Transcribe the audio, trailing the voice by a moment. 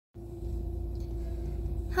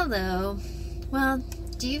Hello. Well,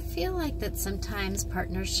 do you feel like that sometimes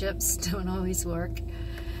partnerships don't always work?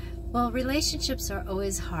 Well, relationships are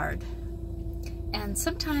always hard. And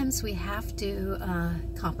sometimes we have to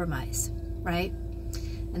compromise, right?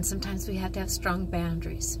 And sometimes we have to have strong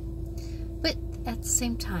boundaries. But at the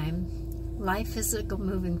same time, life is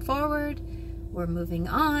moving forward, we're moving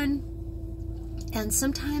on, and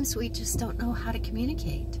sometimes we just don't know how to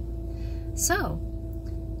communicate. So,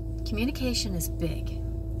 communication is big.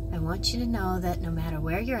 I want you to know that no matter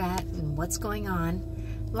where you're at and what's going on,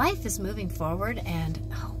 life is moving forward and,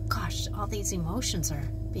 oh gosh, all these emotions are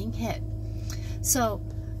being hit. So,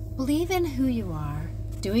 believe in who you are,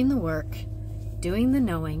 doing the work, doing the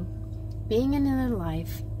knowing, being in another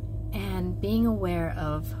life, and being aware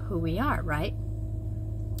of who we are, right?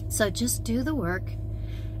 So just do the work.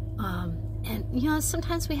 And, you know,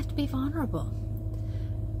 sometimes we have to be vulnerable.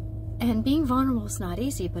 And being vulnerable is not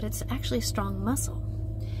easy, but it's actually a strong muscle.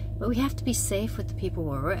 But we have to be safe with the people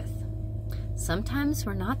we're with. Sometimes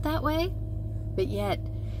we're not that way, but yet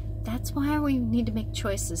that's why we need to make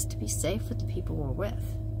choices to be safe with the people we're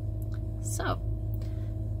with. So,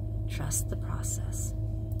 trust the process.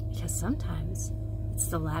 Because sometimes it's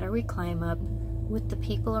the ladder we climb up with the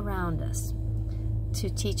people around us to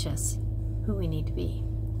teach us who we need to be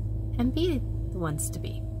and be the ones to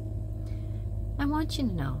be. I want you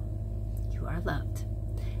to know you are loved.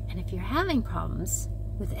 And if you're having problems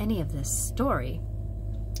with any of this story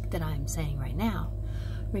that I'm saying right now,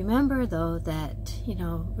 remember though that, you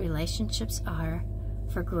know, relationships are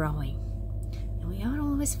for growing. And we don't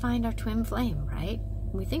always find our twin flame, right?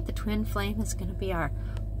 We think the twin flame is going to be our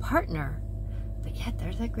partner, but yet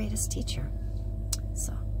they're the greatest teacher.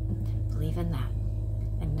 So believe in that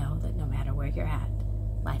and know that no matter where you're at,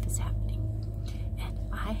 life is happening. And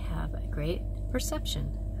I have a great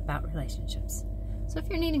perception about relationships. So if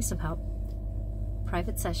you're needing some help,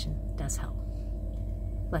 private session does help.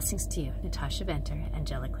 Blessings to you, Natasha Venter,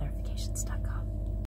 AngelicClarifications.com.